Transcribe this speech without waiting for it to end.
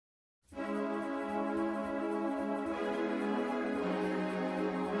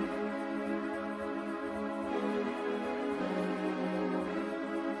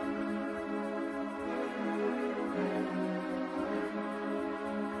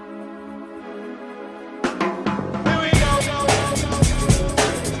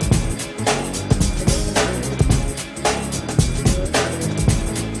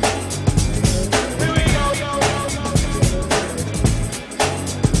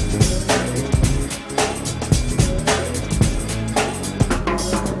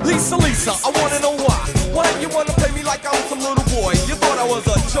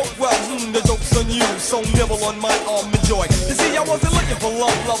so nibble on my arm and joy. You see, I wasn't looking for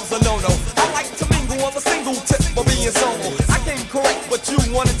love, love's a no-no. I like to mingle on a single tip for being solo. I came correct, but you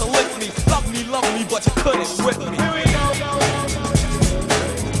wanted to lick me. Love me, but you couldn't whip me. Here we go.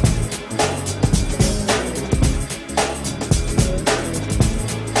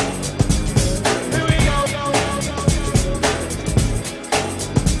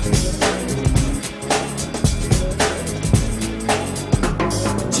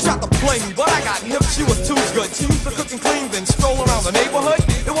 Me, but I got hip, she was too good. She used to cook and clean, then stroll around the neighborhood.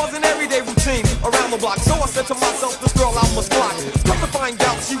 It was an everyday routine around the block, so I said to myself, this girl I must block. Come to find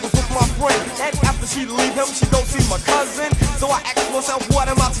out she was with my friend, and after she'd leave him, she'd go see my cousin. So I asked myself, what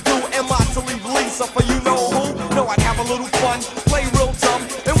am I to do? Am I to leave Lisa for you know who? No, I'd have a little fun, play real dumb.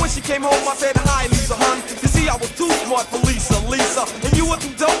 And when she came home, I said, hi Lisa, hun. You see, I was too smart for Lisa, and you were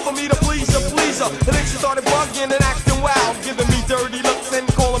too dumb for me to please her. And then she started bugging and acting wild, giving me dirty looks and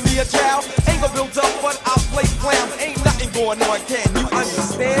calling me a child. Anger built up, but I play clown. Ain't nothing going on, can you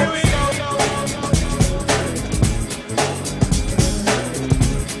understand? Here we go.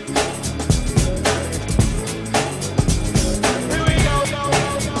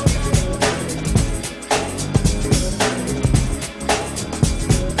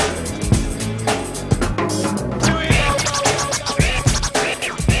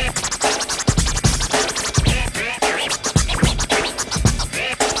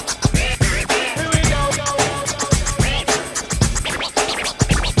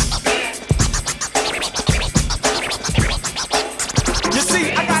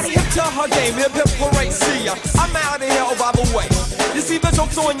 Her game, hip hip parade, see ya. I'm out of here, oh by the way. You see the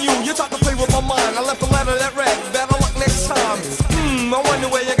joke's on you, you tried to play with my mind. I left a letter that read, better luck next time. I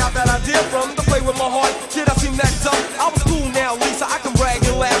wonder where you got that idea from, to play with my heart. Kid, I seem that dumb. I was cool now, Lisa, I can brag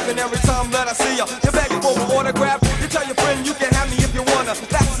and laugh. And every time that I see ya, you're begging for my autograph. You tell your friend you can have me if you wanna.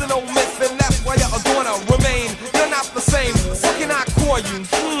 That's an old myth, and that's why you're gonna remain. You're not the same, what can I call you?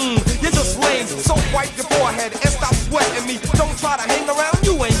 You're just lame, so wipe your forehead and stop sweating me. Don't try to hang around,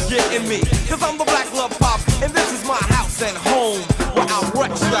 you ain't getting me. Cause I'm the Black Love Pop.